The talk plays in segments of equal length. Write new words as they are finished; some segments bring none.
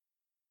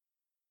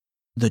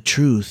The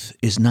truth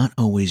is not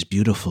always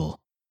beautiful,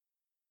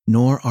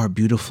 nor are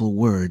beautiful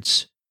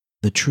words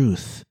the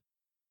truth.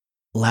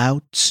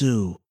 Lao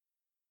Tzu.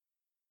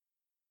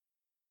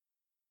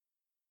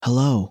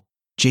 Hello,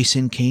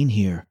 Jason Kane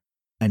here,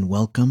 and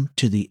welcome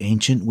to the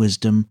Ancient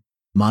Wisdom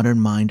Modern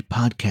Mind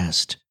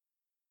podcast.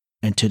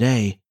 And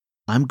today,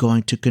 I'm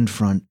going to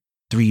confront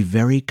 3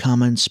 very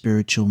common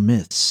spiritual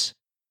myths.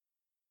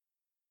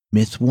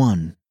 Myth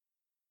 1.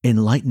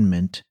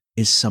 Enlightenment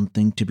is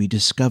something to be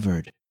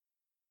discovered.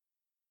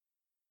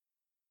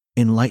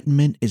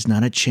 Enlightenment is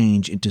not a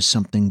change into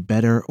something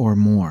better or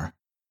more,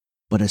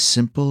 but a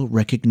simple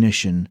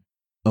recognition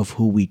of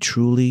who we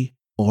truly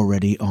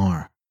already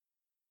are.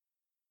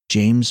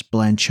 James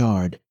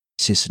Blanchard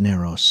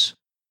Cisneros.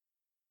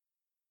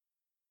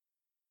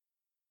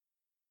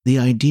 The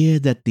idea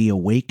that the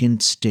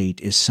awakened state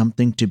is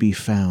something to be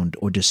found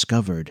or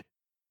discovered,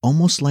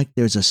 almost like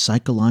there's a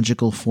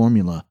psychological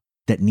formula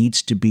that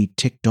needs to be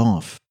ticked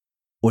off,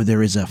 or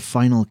there is a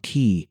final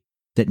key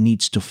that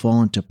needs to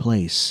fall into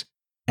place,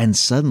 and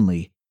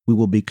suddenly we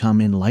will become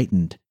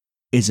enlightened,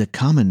 is a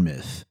common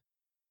myth.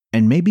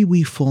 And maybe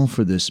we fall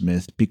for this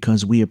myth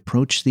because we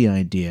approach the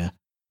idea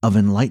of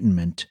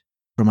enlightenment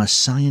from a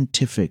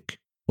scientific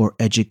or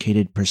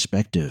educated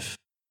perspective.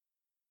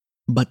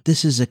 But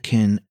this is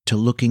akin to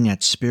looking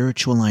at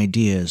spiritual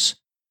ideas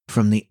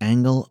from the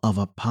angle of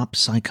a pop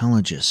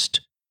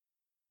psychologist,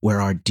 where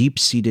our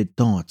deep-seated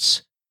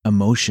thoughts,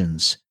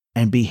 emotions,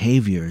 and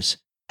behaviors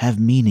have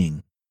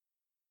meaning.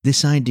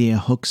 This idea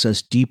hooks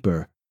us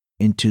deeper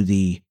into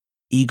the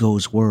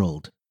ego's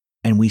world,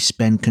 and we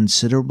spend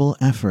considerable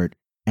effort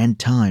and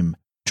time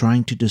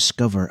trying to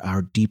discover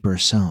our deeper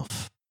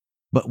self.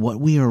 But what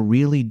we are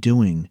really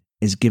doing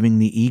is giving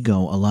the ego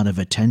a lot of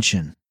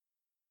attention.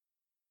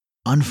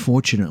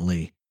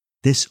 Unfortunately,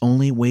 this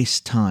only wastes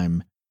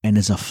time and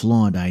is a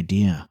flawed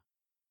idea,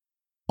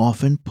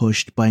 often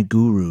pushed by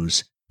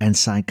gurus and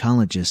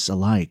psychologists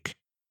alike,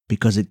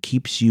 because it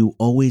keeps you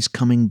always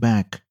coming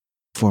back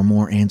for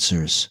more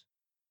answers.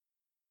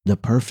 The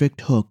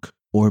perfect hook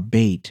or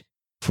bait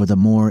for the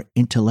more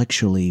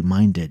intellectually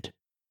minded.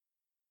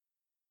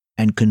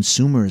 And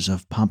consumers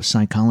of pop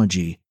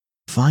psychology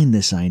find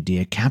this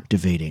idea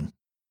captivating,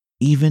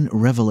 even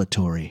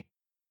revelatory,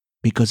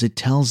 because it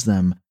tells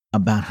them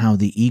about how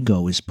the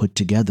ego is put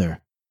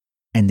together,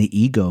 and the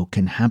ego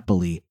can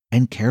happily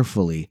and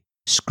carefully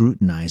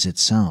scrutinize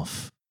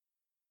itself.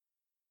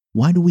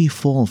 Why do we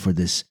fall for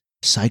this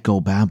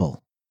psychobabble?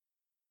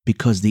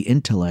 Because the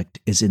intellect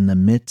is in the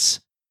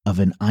midst of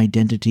an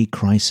identity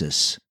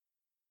crisis,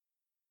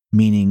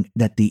 meaning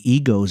that the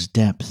ego's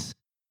depth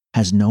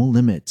has no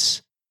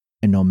limits,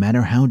 and no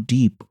matter how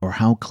deep or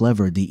how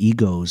clever the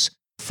ego's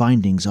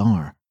findings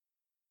are,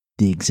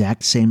 the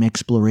exact same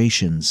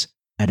explorations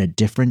at a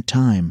different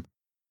time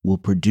will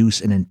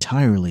produce an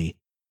entirely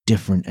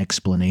different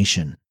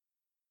explanation.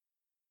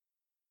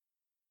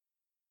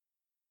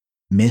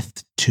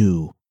 Myth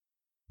 2.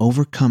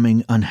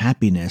 Overcoming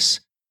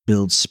unhappiness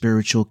builds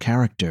spiritual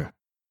character.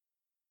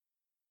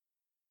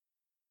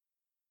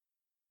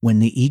 When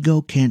the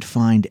ego can't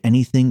find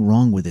anything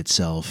wrong with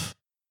itself,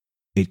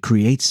 it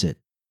creates it.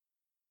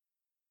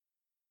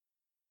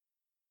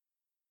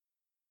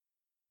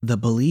 The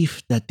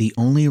belief that the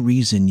only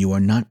reason you are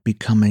not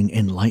becoming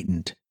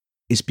enlightened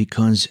is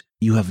because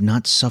you have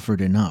not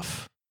suffered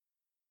enough.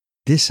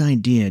 This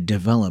idea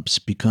develops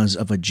because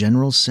of a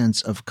general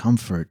sense of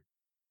comfort,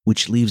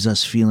 which leaves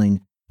us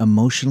feeling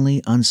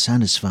emotionally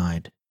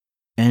unsatisfied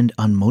and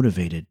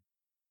unmotivated.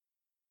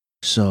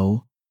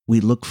 So, we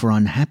look for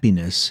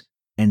unhappiness,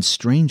 and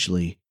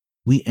strangely,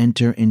 we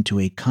enter into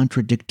a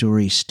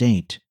contradictory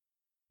state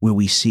where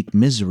we seek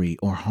misery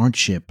or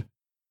hardship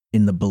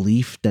in the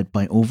belief that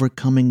by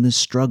overcoming this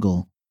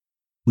struggle,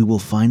 we will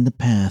find the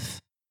path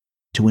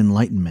to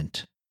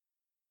enlightenment.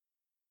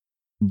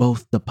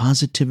 Both the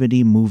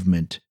positivity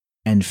movement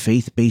and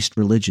faith-based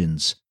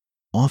religions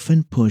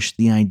often push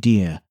the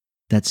idea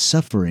that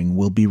suffering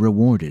will be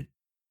rewarded.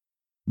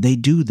 They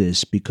do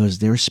this because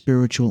their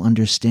spiritual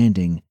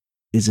understanding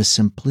is a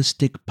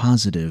simplistic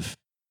positive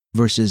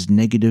versus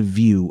negative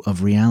view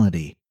of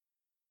reality.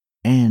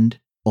 And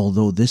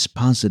although this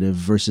positive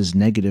versus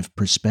negative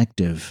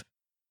perspective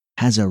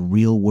has a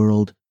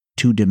real-world,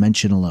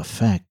 two-dimensional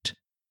effect,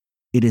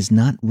 it is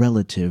not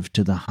relative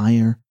to the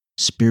higher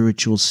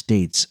spiritual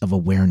states of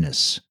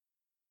awareness.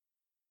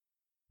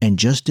 And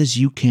just as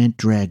you can't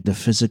drag the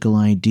physical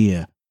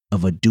idea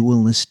of a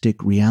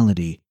dualistic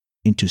reality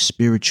into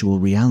spiritual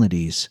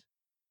realities,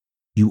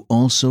 you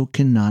also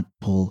cannot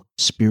pull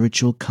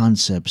spiritual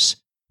concepts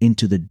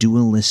into the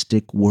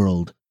dualistic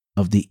world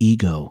of the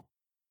ego.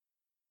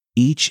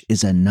 Each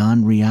is a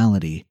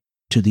non-reality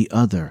to the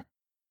other,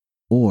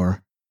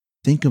 or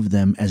think of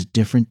them as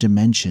different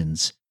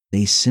dimensions.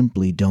 They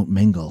simply don't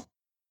mingle.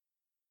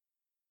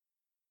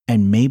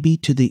 And maybe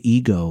to the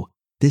ego,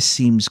 this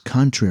seems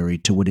contrary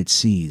to what it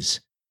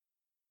sees.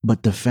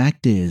 But the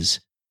fact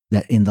is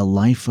that in the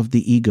life of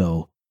the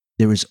ego,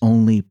 there is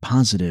only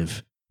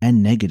positive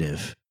and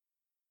negative.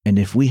 And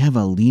if we have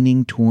a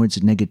leaning towards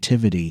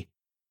negativity,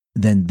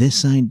 then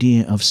this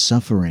idea of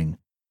suffering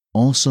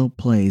also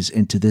plays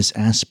into this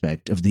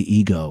aspect of the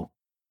ego.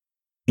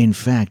 In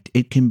fact,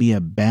 it can be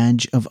a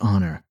badge of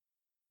honor,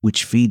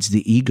 which feeds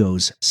the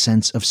ego's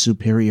sense of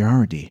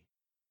superiority.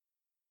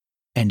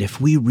 And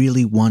if we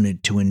really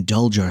wanted to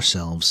indulge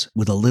ourselves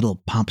with a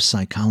little pop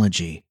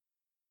psychology,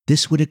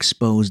 this would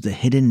expose the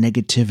hidden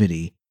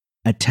negativity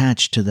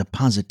attached to the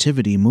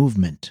positivity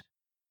movement.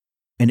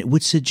 And it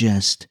would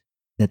suggest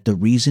that the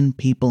reason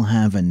people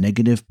have a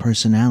negative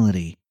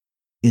personality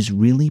is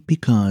really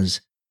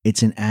because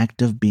it's an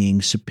act of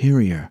being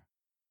superior,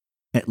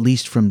 at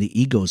least from the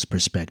ego's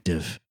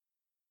perspective.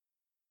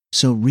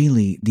 So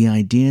really, the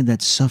idea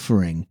that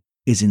suffering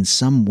is in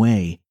some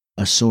way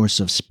a source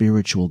of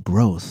spiritual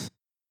growth,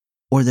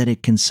 or that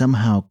it can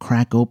somehow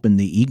crack open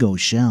the ego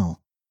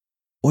shell,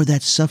 or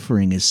that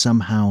suffering is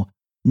somehow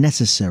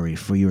necessary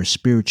for your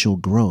spiritual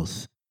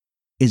growth,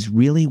 is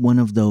really one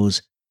of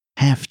those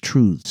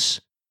half-truths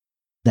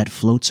that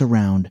floats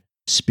around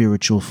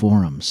spiritual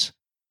forums.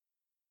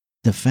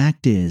 The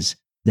fact is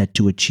that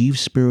to achieve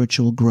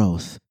spiritual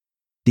growth,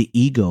 the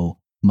ego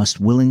must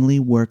willingly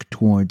work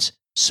towards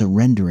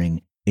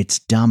surrendering its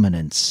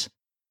dominance.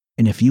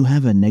 And if you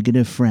have a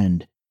negative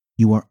friend,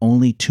 you are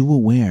only too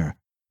aware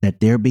that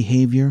their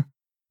behavior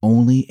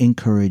only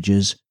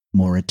encourages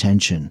more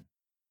attention.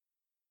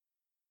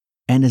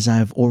 And as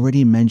I've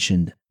already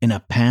mentioned in a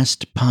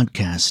past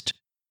podcast,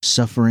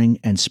 suffering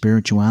and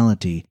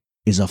spirituality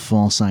is a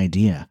false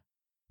idea,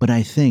 but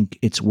I think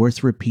it's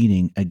worth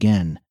repeating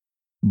again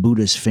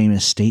Buddha's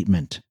famous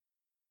statement: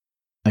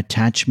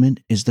 attachment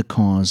is the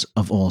cause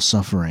of all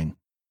suffering.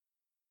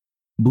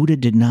 Buddha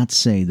did not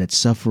say that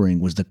suffering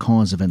was the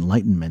cause of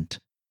enlightenment.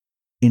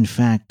 In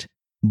fact,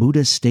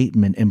 Buddha's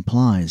statement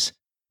implies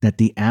that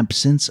the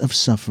absence of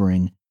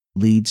suffering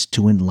leads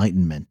to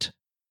enlightenment.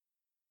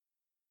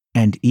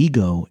 And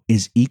ego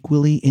is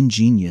equally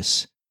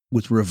ingenious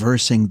with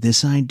reversing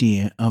this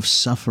idea of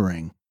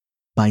suffering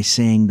by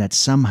saying that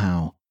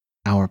somehow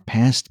our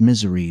past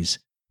miseries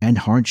and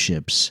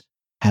hardships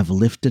have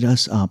lifted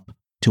us up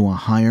to a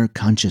higher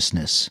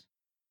consciousness,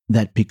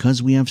 that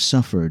because we have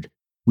suffered,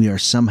 we are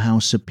somehow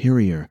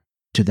superior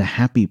to the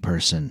happy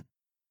person,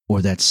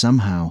 or that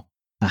somehow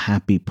a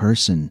happy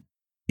person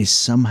is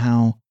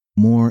somehow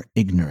more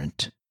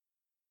ignorant.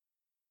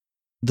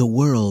 The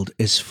world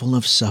is full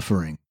of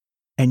suffering,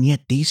 and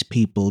yet these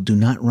people do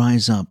not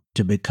rise up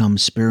to become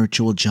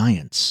spiritual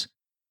giants,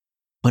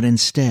 but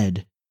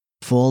instead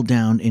fall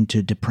down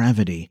into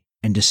depravity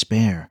and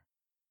despair,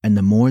 and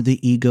the more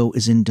the ego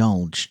is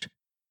indulged,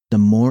 the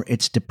more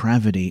its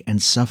depravity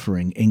and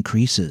suffering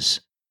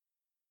increases.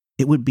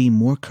 It would be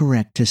more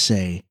correct to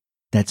say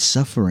that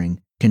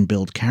suffering can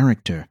build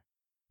character,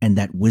 and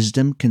that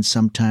wisdom can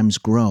sometimes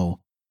grow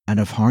out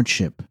of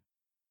hardship.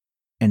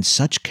 And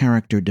such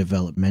character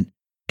development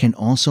can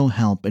also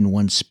help in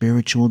one's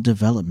spiritual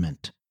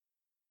development.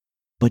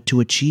 But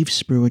to achieve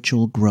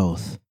spiritual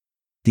growth,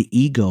 the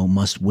ego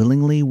must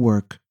willingly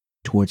work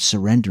towards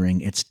surrendering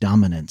its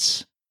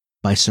dominance,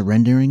 by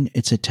surrendering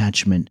its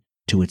attachment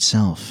to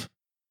itself.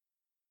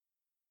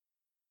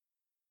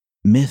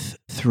 Myth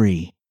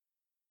 3.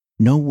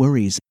 No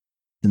worries,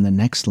 in the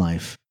next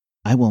life,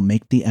 I will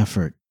make the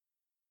effort.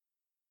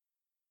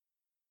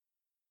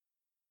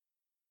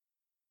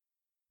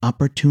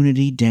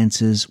 Opportunity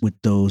dances with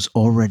those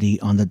already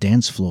on the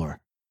dance floor.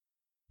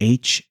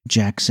 H.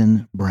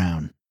 Jackson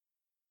Brown.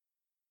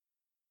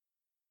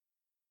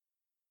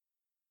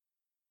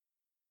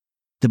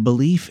 The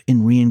belief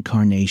in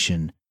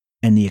reincarnation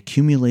and the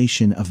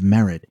accumulation of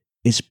merit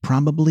is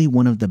probably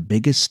one of the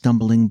biggest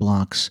stumbling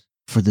blocks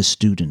for the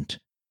student.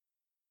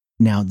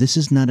 Now, this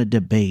is not a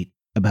debate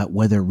about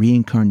whether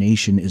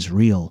reincarnation is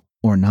real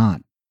or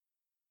not,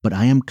 but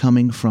I am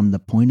coming from the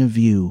point of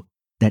view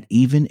that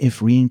even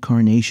if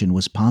reincarnation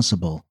was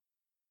possible,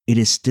 it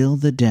is still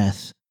the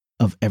death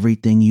of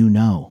everything you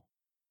know.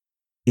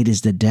 It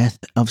is the death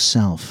of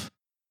self,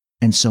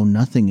 and so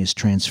nothing is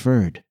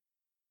transferred.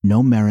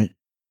 No merit,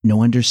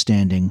 no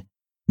understanding,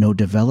 no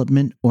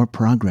development or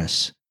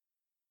progress.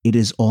 It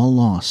is all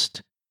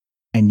lost,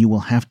 and you will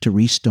have to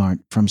restart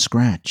from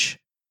scratch.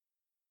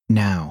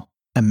 Now,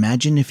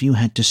 imagine if you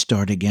had to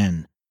start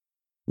again.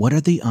 What are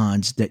the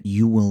odds that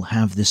you will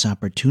have this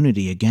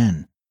opportunity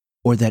again?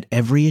 Or that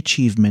every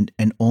achievement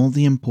and all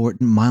the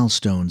important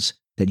milestones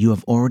that you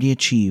have already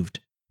achieved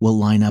will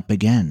line up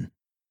again?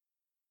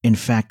 In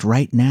fact,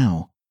 right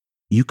now,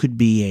 you could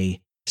be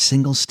a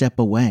single step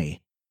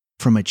away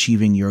from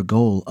achieving your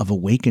goal of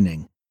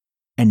awakening,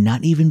 and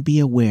not even be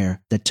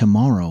aware that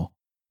tomorrow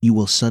you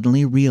will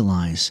suddenly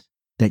realize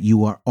that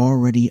you are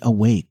already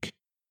awake.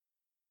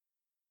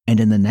 And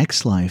in the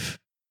next life,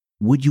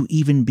 would you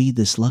even be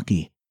this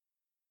lucky?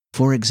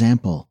 For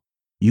example,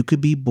 you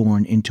could be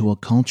born into a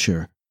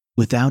culture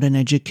without an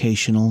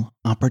educational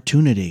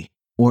opportunity,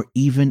 or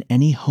even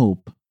any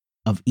hope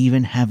of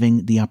even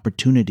having the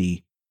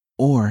opportunity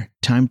or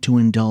time to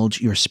indulge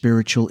your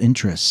spiritual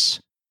interests.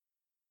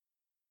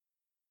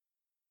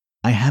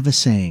 I have a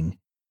saying,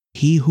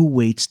 he who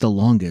waits the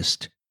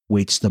longest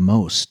waits the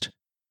most.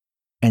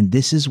 And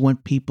this is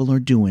what people are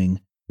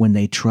doing when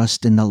they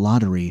trust in the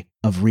lottery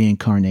of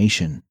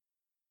reincarnation.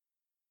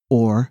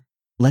 Or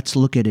let's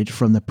look at it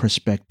from the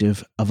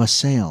perspective of a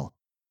sale.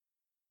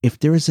 If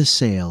there is a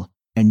sale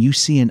and you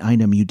see an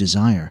item you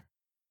desire,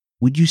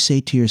 would you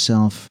say to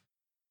yourself,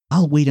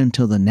 "I'll wait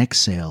until the next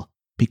sale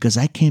because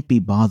I can't be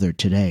bothered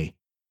today"?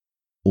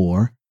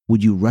 Or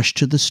would you rush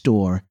to the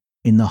store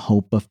in the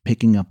hope of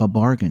picking up a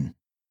bargain?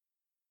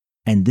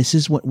 And this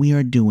is what we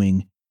are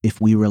doing if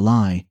we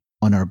rely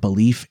on our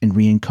belief in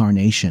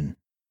reincarnation.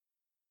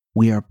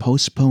 We are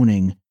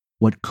postponing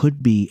what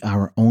could be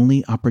our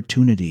only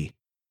opportunity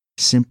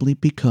simply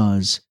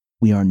because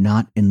we are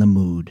not in the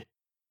mood.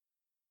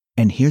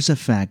 And here's a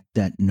fact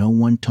that no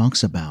one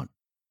talks about.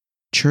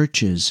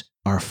 Churches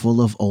are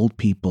full of old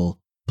people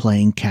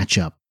playing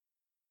catch-up.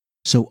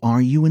 So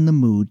are you in the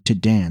mood to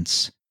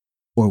dance,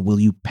 or will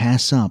you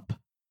pass up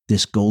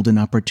this golden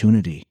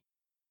opportunity?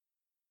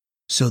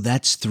 So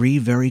that's 3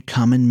 very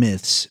common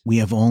myths we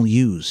have all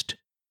used.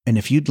 And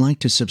if you'd like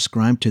to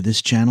subscribe to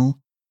this channel,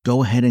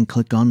 go ahead and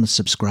click on the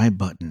subscribe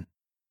button.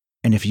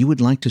 And if you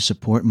would like to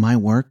support my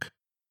work,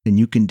 then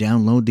you can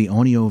download the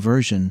audio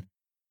version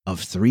of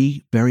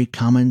 3 very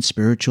common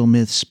spiritual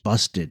myths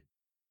busted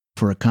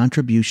for a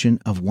contribution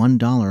of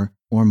 $1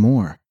 or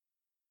more.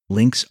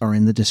 Links are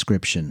in the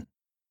description.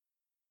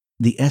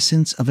 The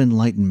essence of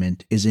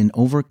enlightenment is in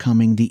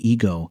overcoming the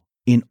ego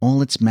in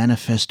all its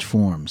manifest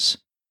forms,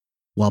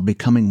 while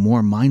becoming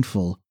more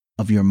mindful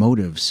of your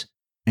motives,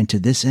 and to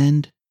this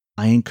end,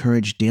 I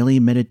encourage daily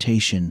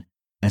meditation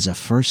as a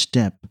first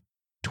step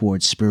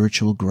towards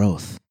spiritual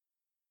growth.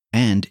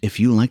 And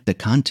if you like the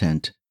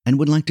content and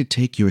would like to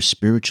take your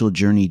spiritual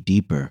journey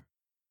deeper,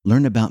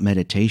 learn about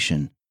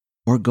meditation,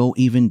 or go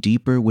even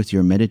deeper with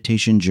your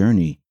meditation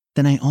journey,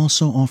 then I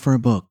also offer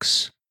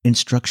books,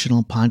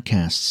 instructional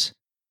podcasts,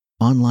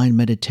 online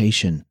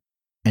meditation,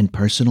 and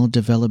personal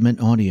development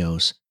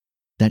audios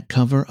that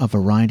cover a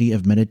variety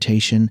of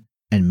meditation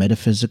and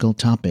metaphysical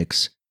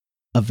topics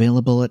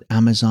available at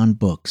Amazon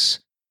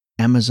Books,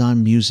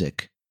 Amazon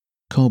Music,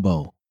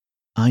 Kobo,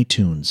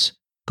 iTunes,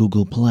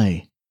 Google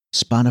Play,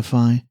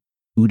 Spotify,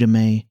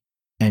 Udemy,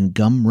 and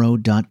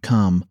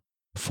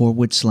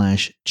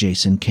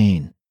gumroad.com/Jason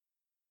Kane.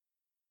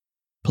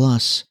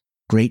 Plus,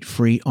 great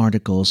free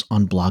articles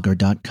on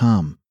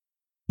blogger.com,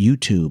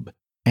 YouTube,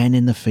 and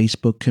in the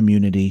Facebook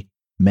community,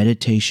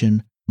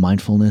 meditation,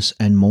 mindfulness,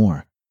 and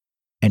more.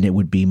 And it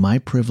would be my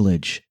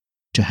privilege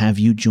to have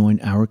you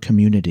join our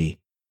community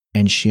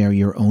and share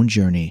your own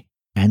journey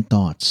and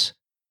thoughts.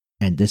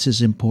 And this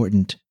is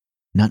important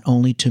not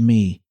only to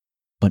me,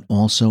 but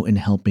also in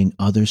helping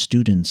other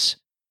students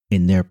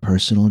in their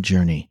personal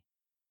journey.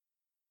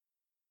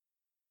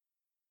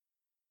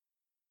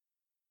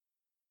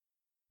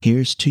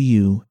 Here's to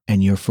you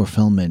and your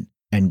fulfillment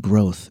and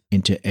growth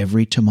into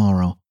every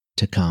tomorrow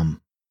to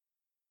come.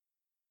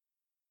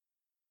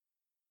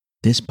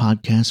 This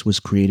podcast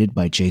was created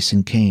by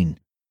Jason Kane.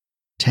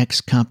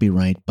 Text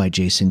copyright by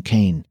Jason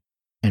Kane,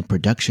 and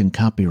production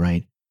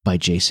copyright by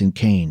Jason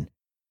Kane.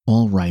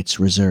 All rights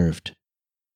reserved.